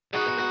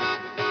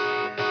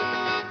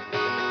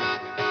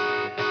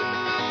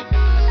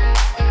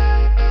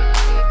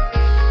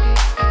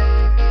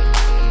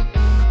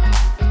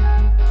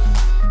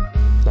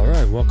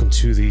welcome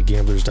to the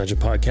Gamblorrs Dungeon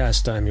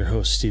Podcast. I'm your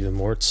host, Stephen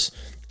Mortz.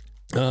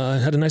 I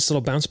had a nice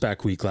little bounce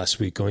back week last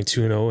week, going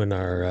 2-0 in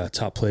our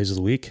top plays of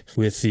the week,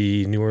 with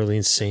the New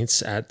Orleans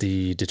Saints at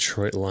the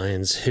Detroit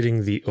Lions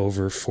hitting the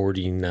over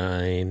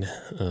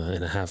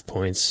 49.5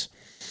 points.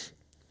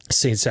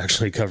 Saints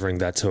actually covering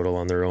that total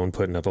on their own,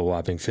 putting up a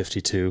whopping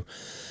 52.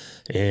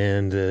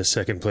 And the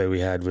second play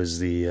we had was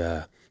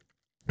the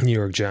New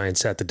York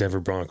Giants at the Denver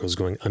Broncos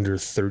going under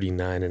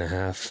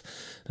 39.5.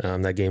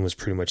 That game was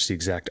pretty much the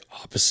exact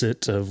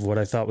opposite of what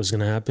I thought was going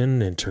to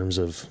happen in terms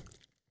of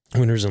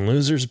winners and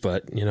losers,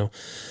 but,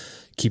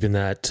 keeping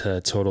that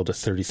total to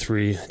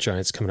 33.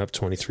 Giants coming up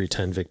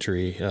 23-10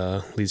 victory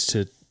leads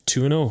to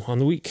 2-0 on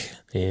the week.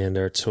 And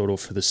our total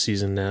for the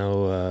season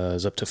now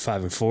is up to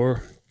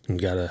 5-4. We've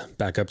got to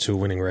back up to a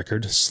winning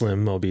record,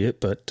 slim albeit,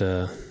 but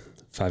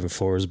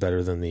 5-4 is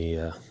better than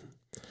the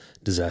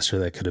disaster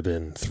that could have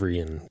been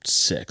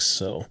 3-6.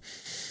 So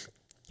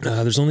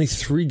there's only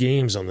 3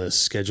 games on the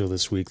schedule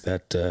this week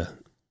that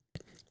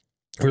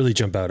really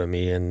jump out at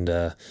me, and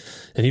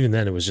even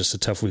then it was just a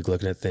tough week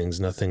looking at things.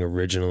 Nothing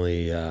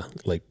originally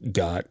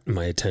got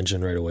my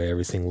attention right away.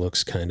 Everything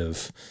looks kind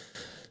of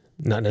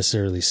not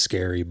necessarily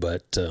scary,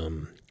 but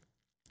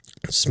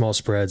small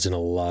spreads and a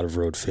lot of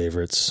road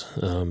favorites.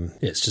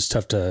 It's just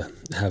tough to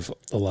have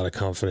a lot of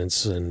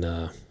confidence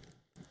in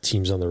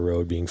teams on the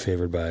road being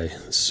favored by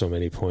so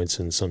many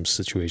points in some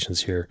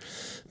situations here.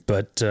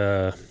 But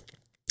the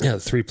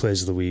 3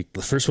 plays of the week.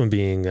 The first one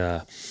being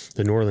the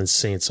New Orleans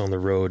Saints on the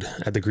road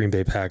at the Green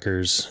Bay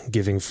Packers,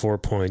 giving 4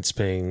 points,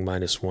 paying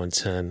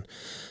 -110.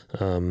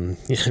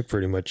 It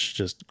pretty much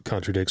just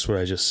contradicts what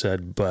I just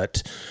said.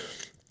 But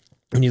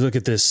when you look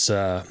at this,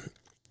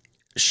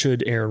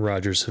 should Aaron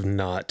Rodgers have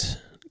not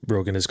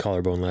broken his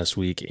collarbone last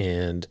week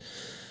and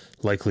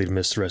likely to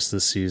miss the rest of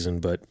the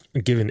season, but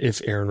given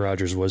if Aaron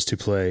Rodgers was to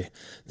play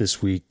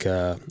this week,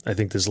 I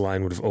think this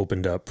line would have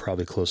opened up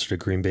probably closer to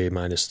Green Bay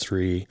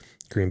 -3,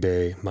 Green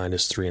Bay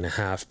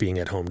 -3.5, being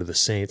at home to the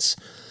Saints.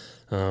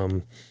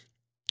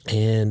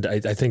 And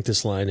I think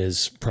this line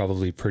is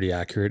probably pretty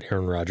accurate.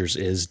 Aaron Rodgers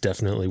is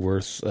definitely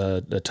worth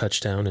a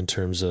touchdown in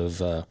terms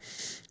of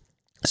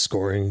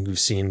scoring. We've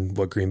seen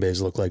what Green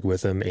Bay's look like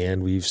with him,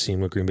 and we've seen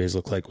what Green Bay's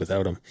look like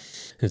without him.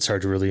 And it's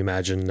hard to really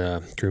imagine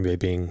Green Bay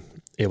being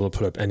able to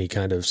put up any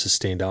kind of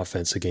sustained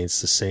offense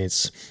against the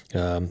Saints.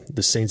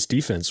 The Saints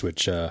defense,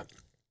 which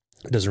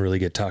doesn't really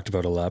get talked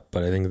about a lot,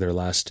 but I think their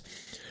last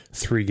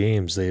 3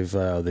 games, they've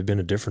been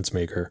a difference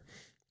maker.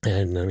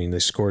 And I mean, they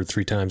scored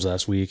 3 times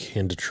last week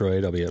in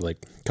Detroit, albeit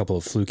like a couple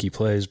of fluky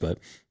plays, but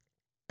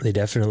they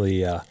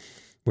definitely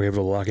were able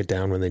to lock it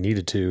down when they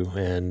needed to.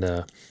 And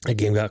that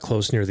game got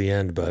close near the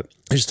end, but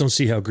I just don't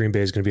see how Green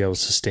Bay is going to be able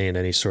to sustain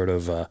any sort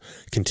of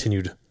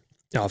continued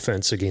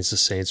offense against the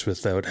Saints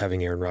without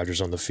having Aaron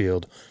Rodgers on the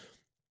field.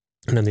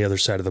 And on the other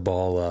side of the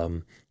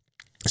ball,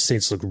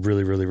 Saints look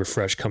really, really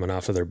refreshed coming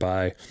off of their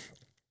bye.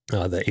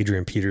 The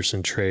Adrian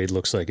Peterson trade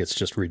looks like it's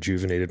just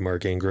rejuvenated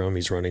Mark Ingram.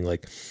 He's running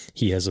like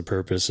he has a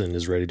purpose and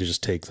is ready to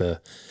just take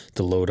the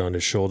load on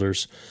his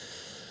shoulders.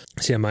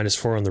 So yeah,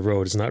 -4 on the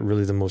road is not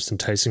really the most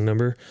enticing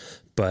number,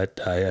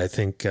 but I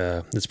think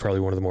it's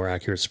probably one of the more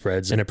accurate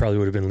spreads, and it probably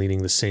would have been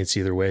leaning the Saints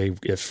either way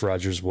if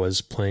Rodgers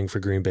was playing for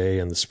Green Bay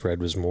and the spread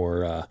was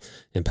more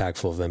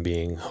impactful of them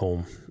being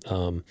home.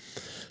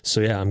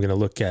 So yeah, I'm going to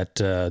look at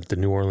the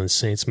New Orleans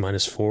Saints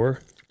 -4,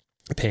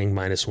 paying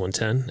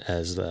 -110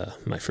 as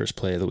my first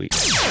play of the week.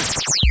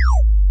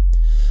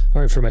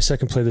 All right, for my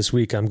second play this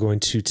week, I'm going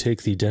to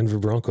take the Denver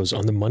Broncos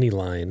on the money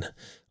line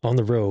on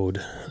the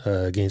road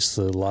against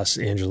the Los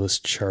Angeles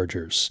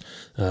Chargers.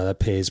 That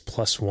pays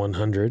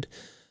 +100.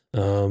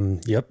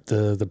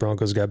 The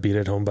Broncos got beat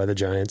at home by the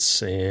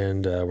Giants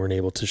and weren't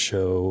able to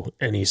show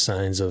any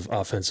signs of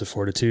offensive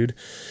fortitude.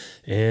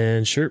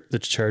 And sure, the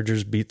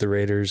Chargers beat the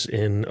Raiders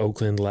in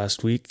Oakland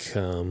last week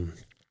in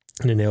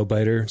a nail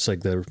biter. It's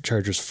like the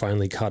Chargers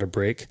finally caught a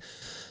break.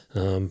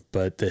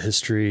 But the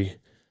history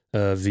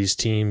of these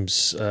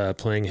teams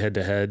playing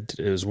head-to-head,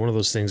 it was one of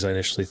those things I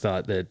initially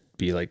thought that'd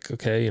be like,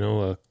 okay,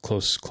 a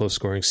close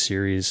scoring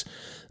series.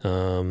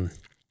 One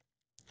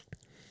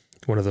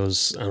of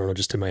those, I don't know,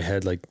 just in my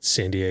head, like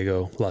San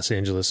Diego, Los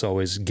Angeles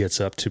always gets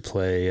up to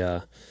play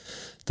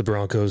the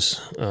Broncos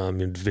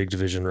in big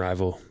division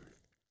rival.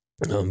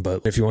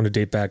 But if you want to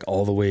date back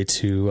all the way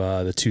to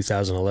the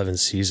 2011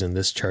 season,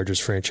 this Chargers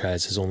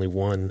franchise has only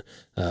won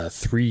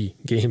 3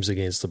 games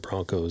against the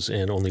Broncos,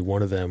 and only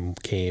one of them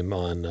came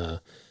on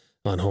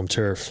home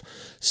turf.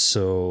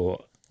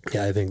 So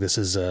yeah, I think this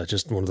is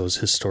just one of those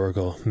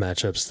historical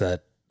matchups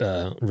that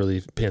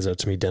really pans out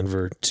to me.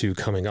 Denver, too,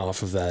 coming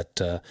off of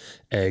that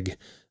egg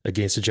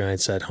against the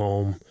Giants at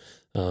home.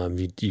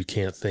 You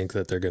can't think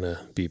that they're going to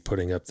be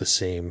putting up the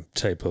same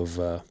type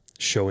of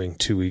showing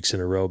 2 weeks in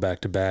a row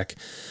back to back.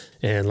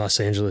 And Los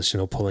Angeles,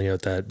 pulling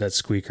out that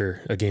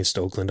squeaker against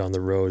Oakland on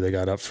the road. They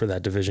got up for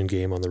that division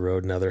game on the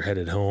road. Now they're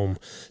headed home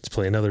to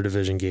play another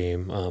division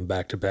game,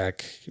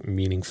 back-to-back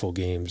meaningful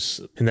games.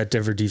 And that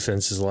Denver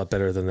defense is a lot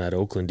better than that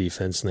Oakland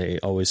defense, and they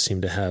always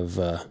seem to have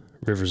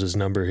Rivers'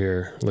 number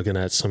here. Looking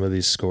at some of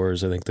these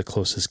scores, I think the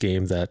closest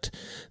game that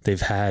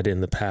they've had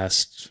in the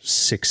past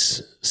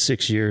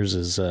six years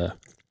is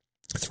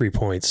 3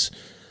 points.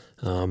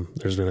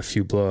 There's been a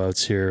few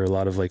blowouts here, a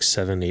lot of like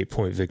 7-8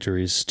 point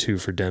victories, 2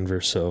 for Denver.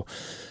 So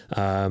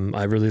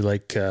I really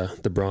like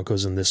the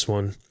Broncos in this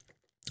one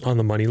on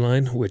the money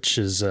line, which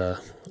is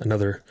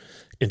another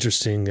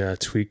interesting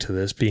tweak to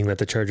this, being that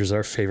the Chargers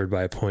are favored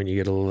by a point. You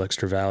get a little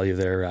extra value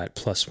there at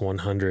plus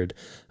 100,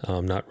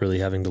 not really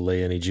having to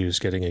lay any juice,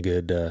 getting a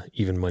good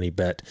even money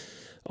bet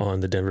on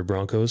the Denver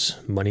Broncos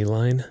money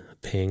line,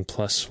 paying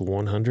plus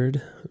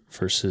 100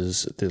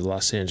 versus the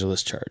Los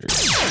Angeles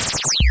Chargers.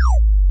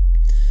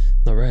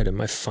 All right, and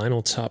my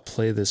final top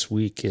play this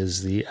week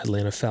is the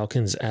Atlanta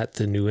Falcons at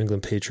the New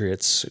England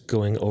Patriots,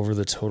 going over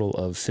the total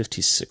of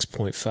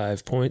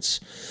 56.5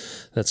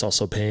 points. That's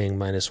also paying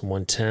minus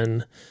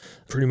 110.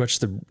 Pretty much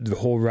the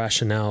whole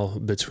rationale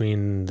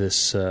between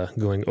this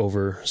going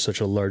over such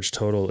a large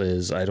total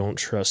is I don't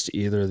trust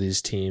either of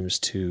these teams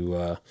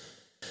to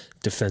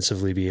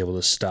defensively be able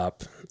to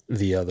stop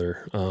the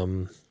other.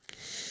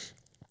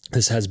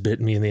 This has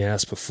bit me in the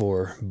ass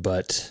before,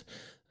 but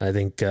I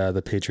think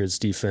the Patriots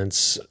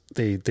defense,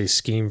 they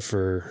scheme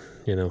for,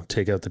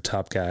 take out the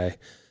top guy,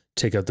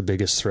 take out the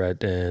biggest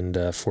threat,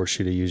 and force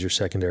you to use your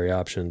secondary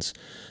options.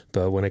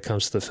 But when it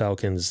comes to the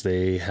Falcons,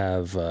 they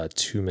have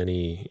too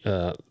many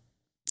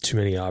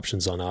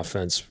options on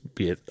offense,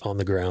 be it on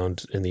the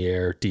ground, in the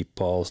air, deep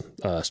ball,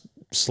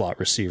 slot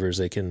receivers.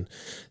 They can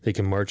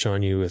march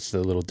on you with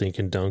the little dink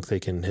and dunk.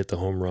 They can hit the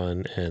home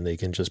run, and they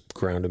can just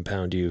ground and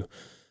pound you.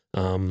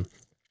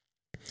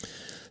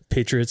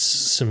 Patriots,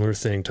 similar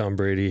thing. Tom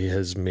Brady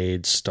has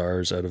made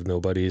stars out of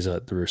nobodies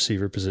at the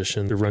receiver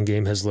position. The run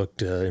game has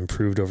looked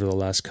improved over the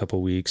last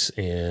couple weeks,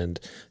 and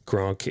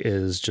Gronk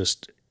is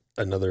just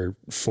another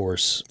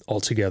force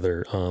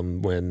altogether.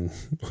 When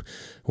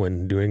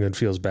New England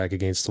feels back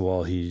against the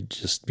wall, he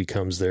just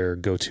becomes their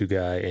go-to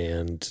guy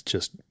and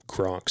just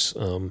Gronks.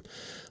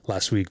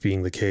 Last week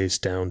being the case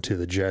down to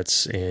the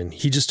Jets, and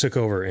he just took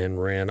over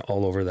and ran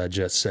all over that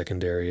Jets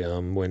secondary.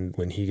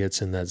 When he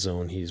gets in that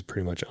zone, he's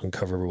pretty much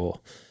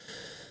uncoverable.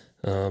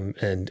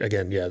 And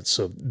again,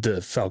 so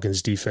the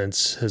Falcons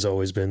defense has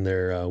always been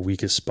their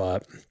weakest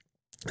spot.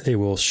 They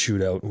will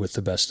shoot out with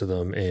the best of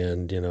them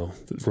and,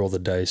 roll the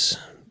dice,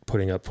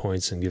 putting up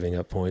points and giving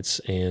up points.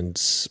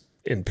 And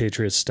in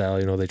Patriots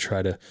style, they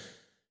try to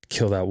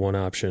kill that one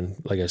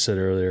option, like I said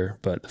earlier,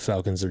 but the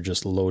Falcons are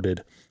just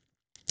loaded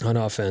on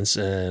offense.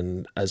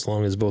 And as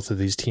long as both of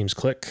these teams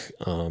click,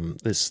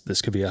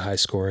 this could be a high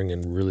scoring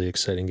and really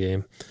exciting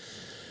game.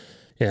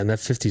 Yeah, and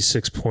that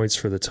 56 points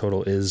for the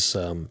total is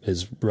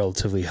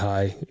relatively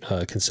high,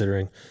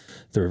 considering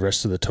the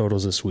rest of the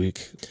totals this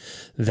week.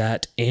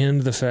 That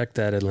and the fact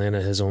that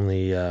Atlanta has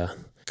only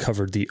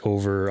covered the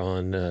over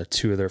on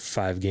 2 of their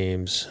 5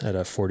 games at a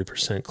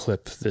 40%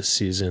 clip this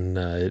season.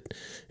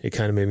 It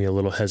kind of made me a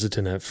little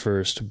hesitant at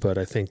first, but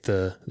I think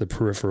the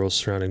peripherals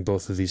surrounding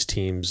both of these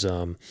teams,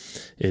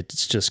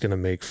 it's just going to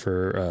make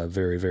for a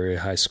very, very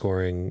high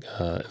scoring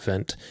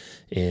event.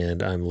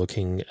 And I'm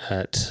looking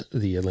at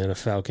the Atlanta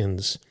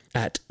Falcons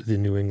at the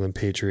New England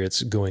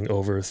Patriots going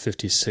over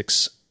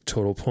 56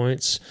 total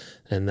points,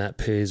 and that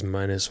pays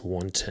minus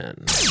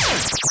 110.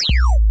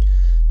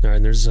 All right,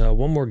 and there's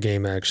one more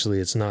game, actually.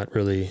 It's not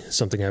really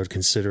something I would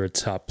consider a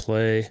top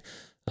play.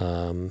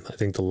 I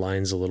think the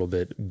line's a little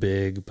bit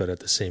big, but at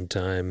the same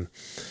time,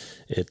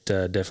 it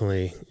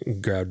definitely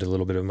grabbed a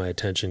little bit of my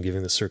attention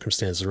given the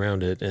circumstances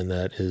around it, and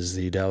that is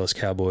the Dallas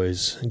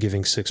Cowboys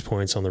giving 6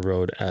 points on the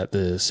road at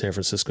the San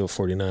Francisco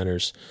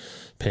 49ers,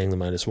 paying the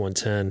minus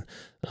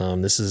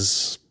 110. This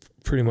is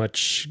pretty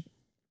much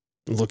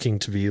looking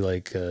to be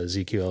like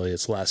Ezekiel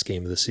Elliott's last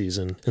game of the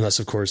season, unless,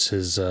 of course,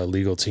 his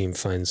legal team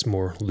finds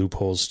more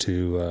loopholes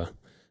to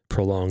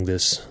prolong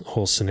this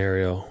whole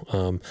scenario.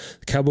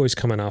 The Cowboys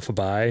coming off a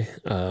bye,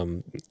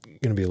 going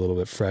to be a little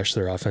bit fresh.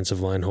 Their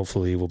offensive line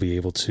hopefully will be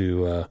able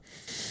to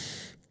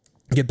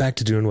get back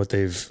to doing what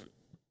they've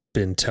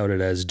been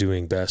touted as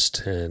doing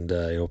best, and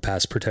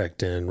pass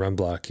protect and run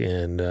block.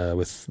 And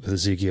with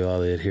Ezekiel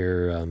Elliott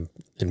here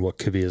in what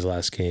could be his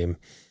last game,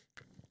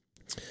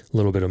 a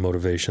little bit of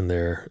motivation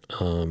there.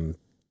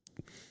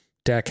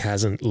 Dak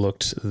hasn't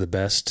looked the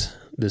best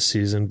this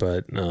season,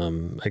 but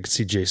I could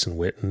see Jason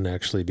Witten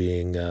actually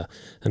being a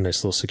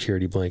nice little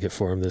security blanket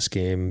for him this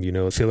game.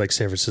 I feel like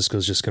San Francisco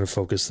is just going to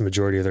focus the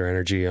majority of their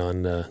energy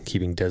on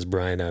keeping Des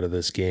Bryant out of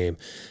this game,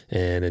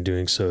 and in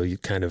doing so,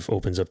 it kind of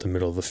opens up the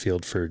middle of the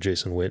field for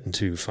Jason Witten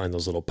to find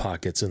those little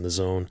pockets in the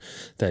zone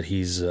that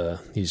he's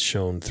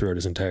shown throughout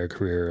his entire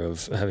career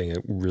of having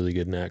a really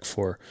good knack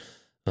for.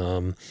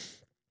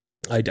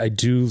 I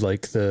do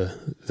like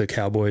the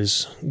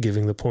Cowboys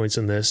giving the points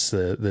in this.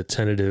 The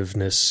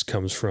tentativeness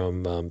comes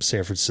from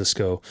San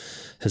Francisco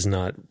has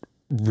not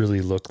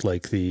really looked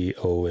like the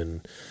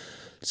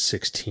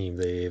 0-6 team.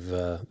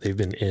 They've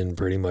been in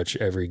pretty much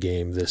every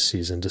game this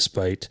season,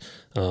 despite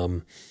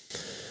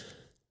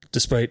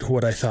despite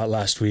what I thought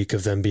last week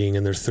of them being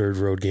in their third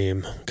road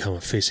game, kind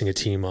of facing a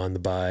team on the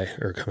bye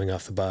or coming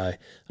off the bye.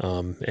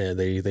 And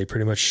they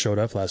pretty much showed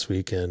up last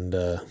week and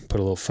put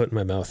a little foot in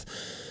my mouth.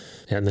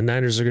 And the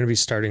Niners are going to be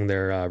starting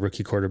their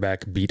rookie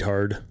quarterback,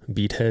 Betard.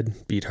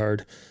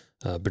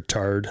 I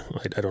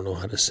don't know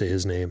how to say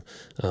his name,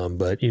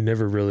 but you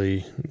never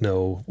really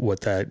know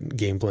what that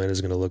game plan is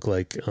going to look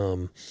like.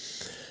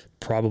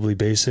 Probably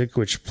basic,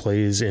 which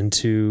plays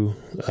into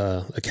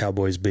a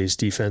Cowboys base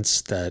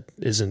defense that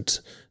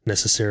isn't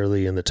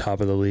necessarily in the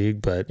top of the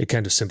league, but it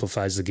kind of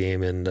simplifies the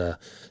game and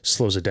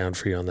slows it down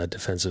for you on that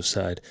defensive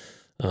side.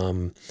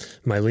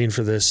 My lean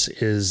for this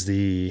is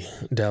the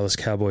Dallas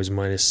Cowboys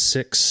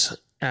 -6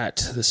 at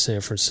the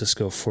San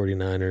Francisco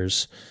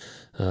 49ers,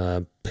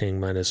 paying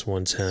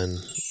 -110.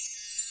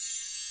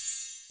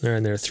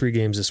 And there are 3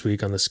 games this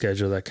week on the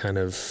schedule that kind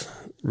of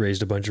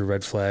raised a bunch of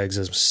red flags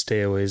as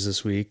stayaways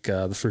this week.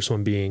 The first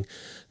one being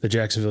the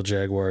Jacksonville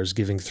Jaguars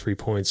giving 3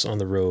 points on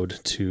the road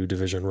to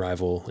division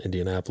rival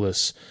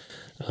Indianapolis.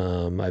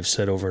 I've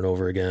said over and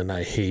over again,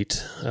 I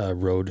hate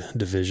road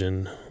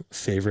division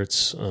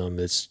favorites.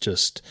 It's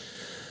just,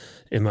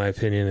 in my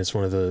opinion, it's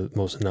one of the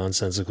most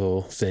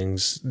nonsensical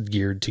things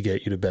geared to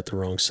get you to bet the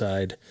wrong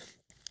side.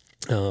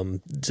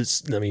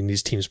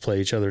 These teams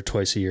play each other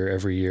twice a year,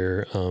 every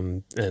year.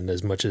 And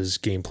as much as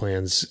game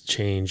plans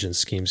change and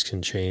schemes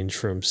can change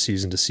from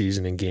season to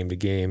season and game to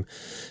game,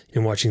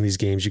 in watching these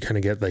games, you kind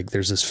of get like,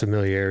 there's this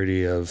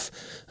familiarity of,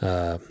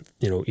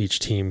 each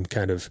team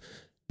kind of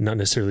not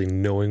necessarily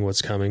knowing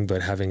what's coming,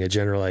 but having a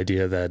general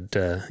idea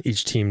that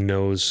each team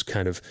knows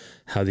kind of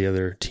how the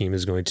other team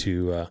is going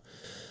to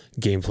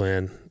game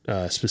plan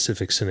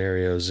specific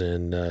scenarios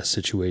and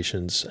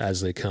situations as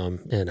they come.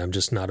 And I'm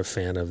just not a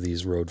fan of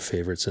these road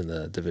favorites in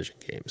the division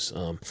games.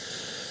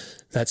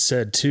 That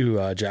said, too,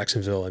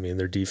 Jacksonville,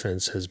 their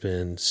defense has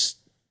been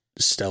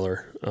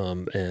stellar,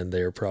 and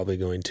they're probably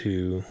going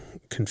to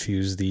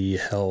confuse the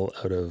hell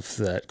out of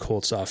that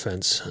Colts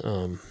offense.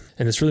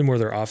 And it's really more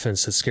their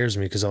offense that scares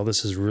me, because all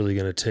this is really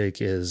going to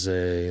take is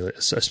a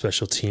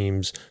special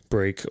teams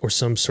break or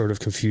some sort of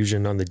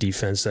confusion on the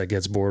defense that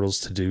gets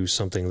Bortles to do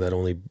something that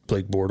only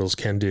Blake Bortles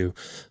can do.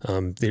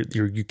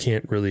 You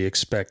can't really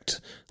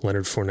expect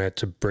Leonard Fournette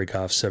to break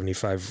off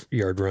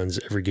 75-yard runs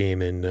every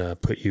game and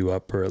put you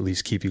up or at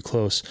least keep you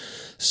close.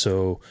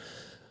 So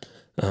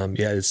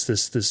it's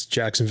this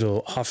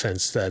Jacksonville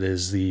offense that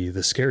is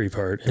the scary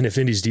part. And if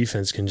Indy's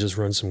defense can just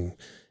run some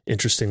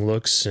interesting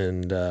looks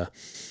and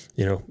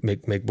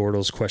make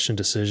Bortles question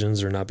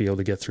decisions or not be able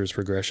to get through his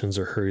progressions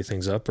or hurry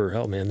things up, or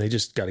hell, man, they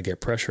just got to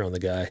get pressure on the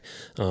guy.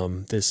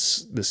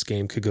 This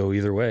game could go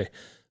either way.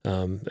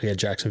 Again,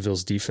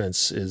 Jacksonville's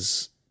defense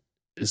is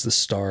the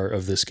star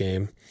of this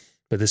game.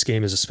 But this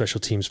game is a special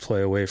teams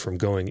play away from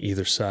going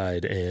either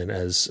side. And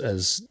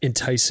as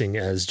enticing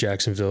as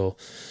Jacksonville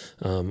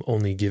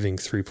only giving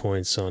 3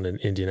 points on an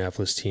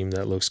Indianapolis team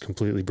that looks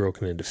completely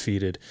broken and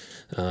defeated,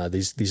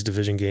 these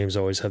division games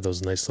always have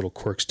those nice little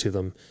quirks to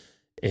them.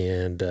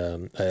 And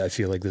I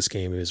feel like this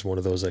game is one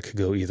of those that could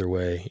go either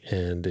way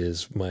and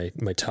is my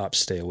top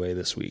stay away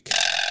this week.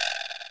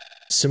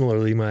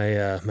 Similarly,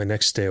 my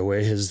next stay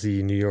away is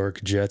the New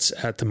York Jets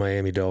at the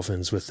Miami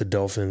Dolphins, with the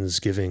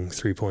Dolphins giving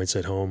 3 points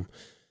at home.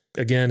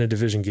 Again, a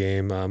division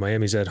game.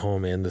 Miami's at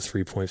home and the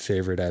 3-point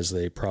favorite, as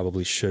they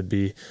probably should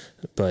be.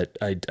 But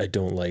I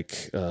don't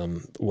like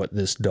what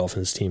this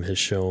Dolphins team has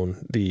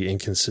shown, the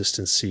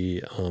inconsistency,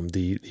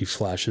 the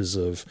flashes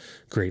of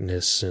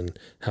greatness, and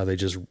how they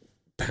just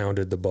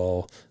pounded the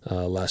ball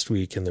last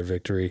week in their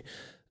victory.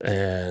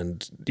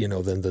 And,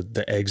 then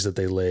the eggs that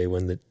they lay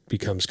when it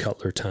becomes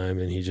Cutler time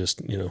and he just,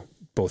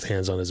 both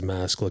hands on his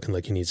mask looking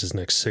like he needs his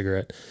next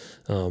cigarette.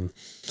 And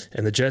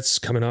the Jets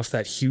coming off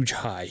that huge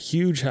high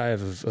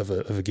of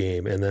a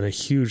game, and then a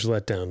huge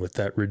letdown with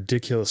that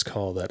ridiculous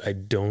call that I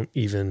don't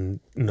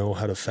even know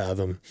how to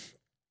fathom.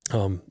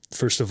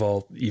 First of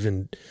all,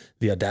 even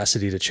the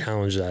audacity to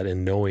challenge that,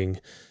 and knowing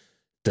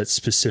that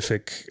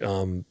specific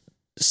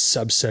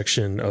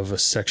subsection of a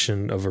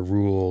section of a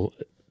rule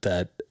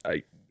that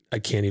I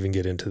can't even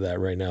get into that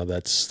right now.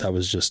 That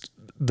was just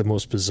the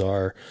most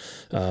bizarre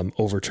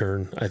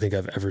overturn I think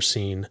I've ever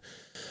seen,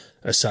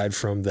 aside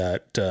from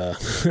that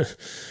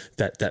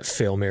that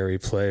Fail Mary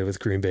play with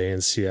Green Bay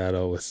and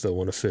Seattle, with the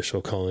one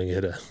official calling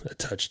it a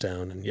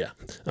touchdown.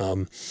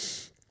 And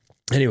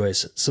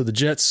anyways, so the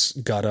Jets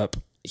got up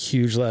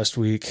huge last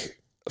week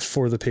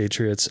for the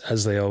Patriots,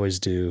 as they always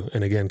do.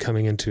 And again,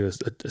 coming into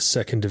a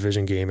second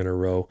division game in a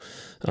row,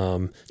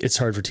 it's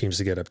hard for teams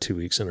to get up 2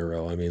 weeks in a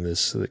row.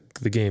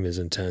 The game is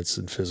intense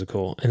and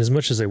physical, and as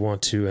much as they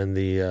want to, and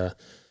the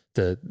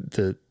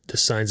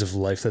signs of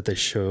life that they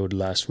showed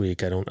last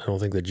week, I don't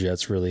think the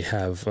Jets really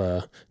have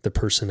the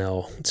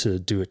personnel to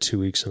do it 2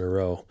 weeks in a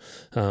row.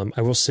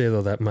 I will say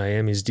though that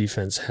Miami's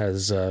defense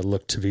has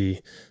looked to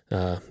be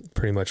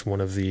pretty much one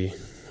of the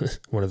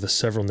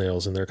several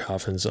nails in their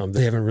coffins.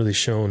 They haven't really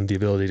shown the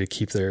ability to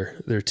keep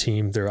their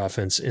team, their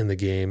offense in the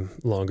game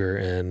longer.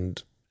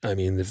 And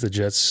if the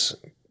Jets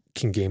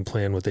can game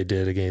plan what they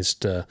did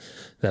against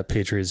that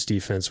Patriots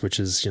defense, which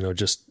is,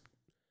 just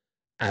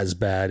as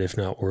bad, if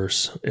not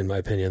worse, in my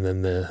opinion,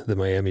 than the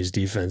Miami's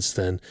defense,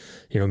 then,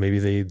 maybe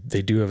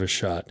they do have a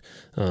shot.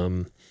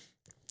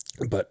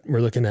 But we're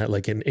looking at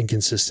like an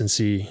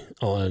inconsistency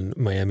on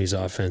Miami's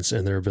offense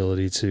and their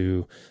ability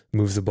to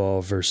move the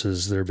ball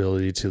versus their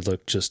ability to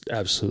look just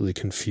absolutely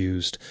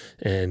confused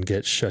and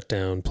get shut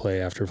down play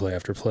after play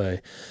after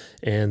play.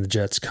 And the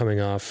Jets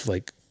coming off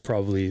like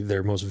probably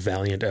their most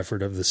valiant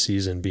effort of the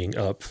season, being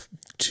up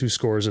 2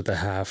 scores at the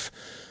half,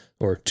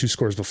 or 2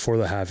 scores before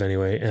the half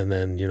anyway, and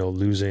then,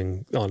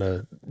 losing on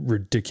a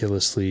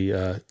ridiculously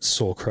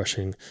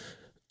soul-crushing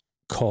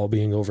call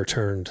being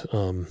overturned.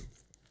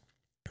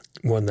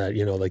 One that,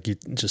 like you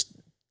just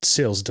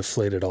sails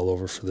deflated all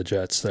over for the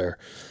Jets there.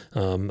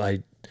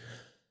 I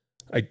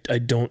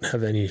don't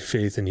have any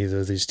faith in either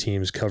of these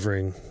teams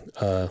covering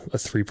a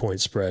 3-point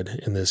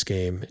spread in this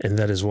game. And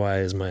that is why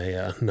is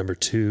my number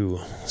 2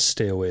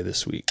 stay away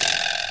this week.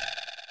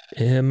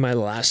 And my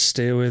last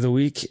stay away of the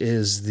week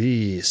is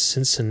the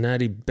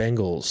Cincinnati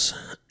Bengals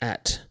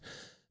at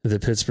the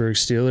Pittsburgh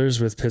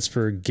Steelers, with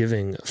Pittsburgh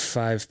giving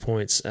 5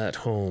 points at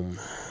home.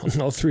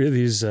 All 3 of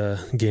these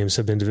games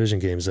have been division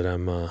games that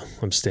I'm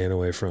staying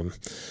away from.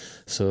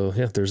 So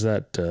yeah, there's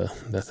that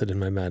method in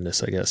my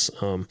madness, I guess.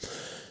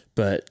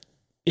 But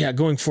yeah,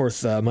 going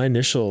forth, my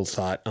initial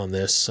thought on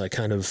this, I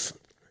blinked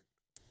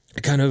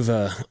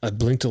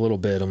a little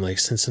bit. I'm like,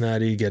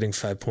 Cincinnati getting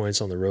 5 points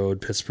on the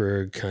road,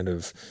 Pittsburgh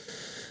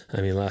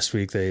last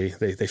week they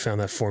found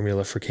that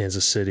formula for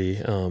Kansas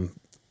City.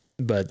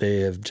 But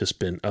they have just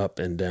been up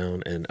and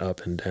down and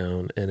up and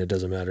down. And it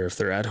doesn't matter if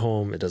they're at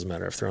home. It doesn't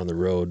matter if they're on the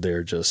road.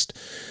 They're just,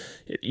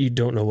 you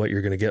don't know what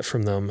you're going to get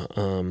from them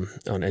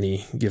on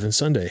any given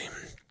Sunday.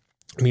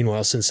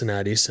 Meanwhile,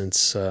 Cincinnati,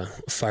 since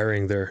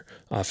firing their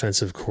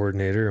offensive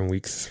coordinator in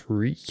week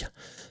 3,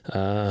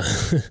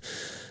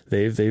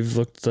 they've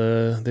looked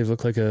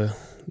like a,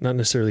 not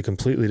necessarily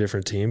completely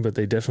different team, but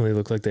they definitely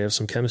look like they have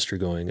some chemistry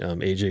going.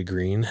 AJ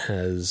Green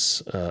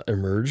has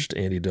emerged.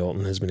 Andy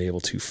Dalton has been able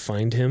to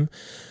find him.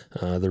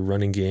 The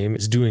running game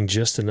is doing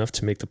just enough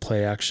to make the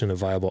play action a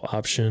viable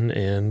option,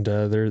 and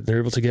they're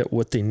able to get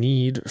what they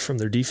need from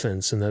their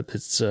defense, and that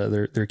it's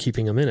they're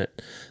keeping them in it.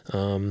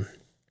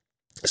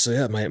 So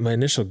yeah, my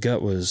initial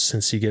gut was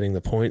Cincy getting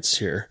the points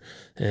here,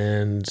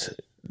 and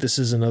this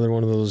is another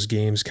one of those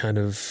games kind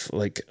of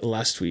like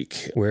last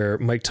week where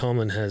Mike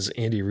Tomlin has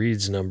Andy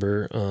Reid's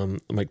number.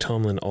 Mike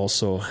Tomlin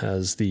also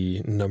has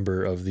the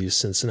number of the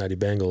Cincinnati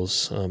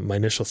Bengals. My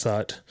initial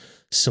thought,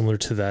 similar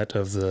to that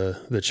of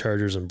the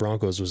Chargers and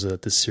Broncos, was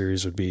that this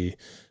series would be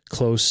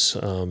close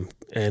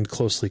and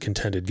closely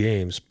contended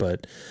games.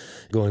 But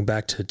going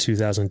back to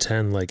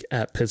 2010, like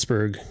at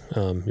Pittsburgh,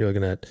 you're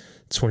looking at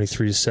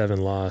 23-7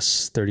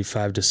 loss,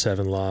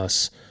 35-7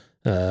 loss,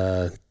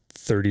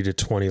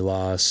 30-20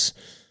 loss,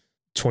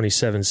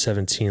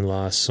 27-17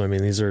 loss. So,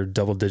 these are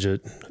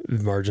double-digit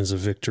margins of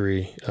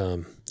victory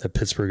that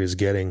Pittsburgh is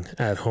getting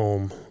at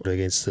home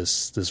against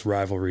this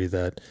rivalry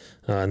that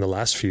in the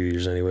last few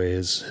years anyway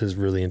has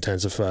really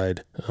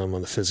intensified on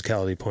the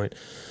physicality point.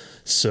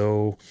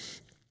 So,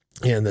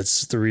 yeah, and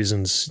that's the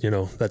reasons,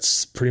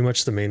 that's pretty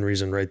much the main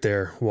reason right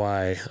there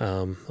why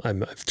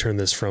I've turned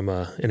this from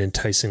an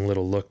enticing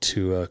little look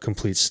to a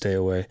complete stay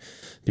away,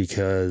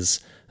 because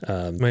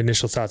my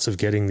initial thoughts of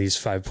getting these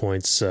 5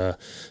 points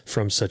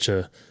from such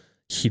a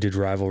heated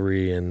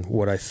rivalry and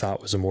what I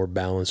thought was a more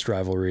balanced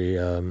rivalry,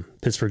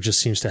 Pittsburgh just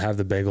seems to have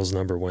the Bengals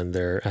number when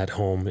they're at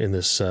home in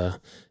this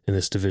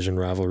division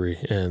rivalry,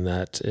 and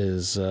that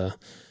is the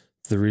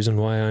reason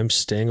why I'm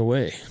staying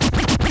away.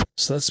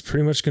 So that's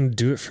pretty much going to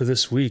do it for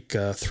this week.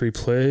 3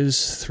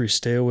 plays, 3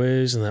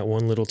 stayaways, and that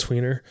one little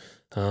tweener.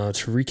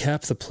 To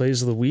recap the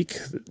plays of the week,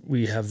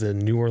 we have the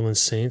New Orleans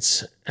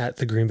Saints at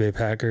the Green Bay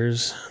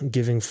Packers,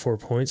 giving 4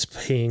 points,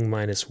 paying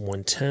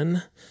 -110.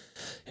 You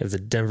have the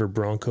Denver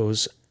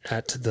Broncos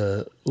at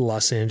the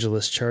Los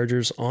Angeles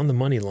Chargers on the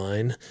money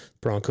line,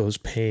 Broncos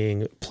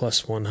paying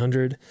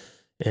 +100.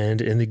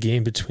 And in the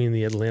game between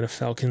the Atlanta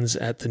Falcons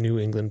at the New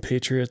England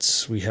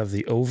Patriots, we have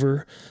the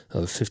over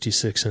of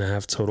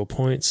 56.5 total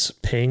points,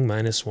 paying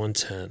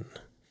 -110.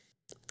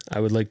 I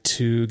would like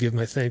to give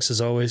my thanks, as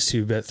always,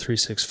 to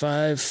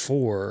Bet365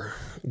 for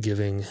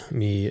giving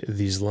me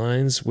these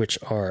lines, which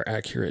are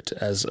accurate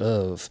as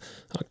of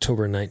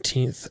October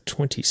 19th,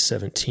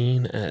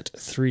 2017 at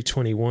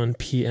 3:21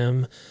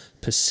 p.m.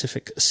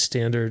 Pacific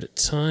Standard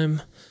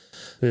Time.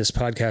 This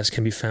podcast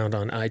can be found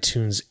on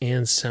iTunes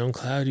and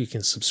SoundCloud. You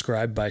can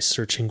subscribe by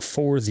searching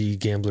for the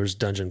Gamblorrs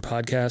Dungeon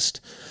Podcast.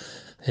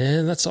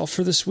 And that's all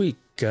for this week.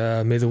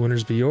 May the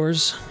winners be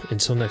yours.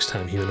 Until next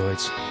time,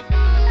 humanoids.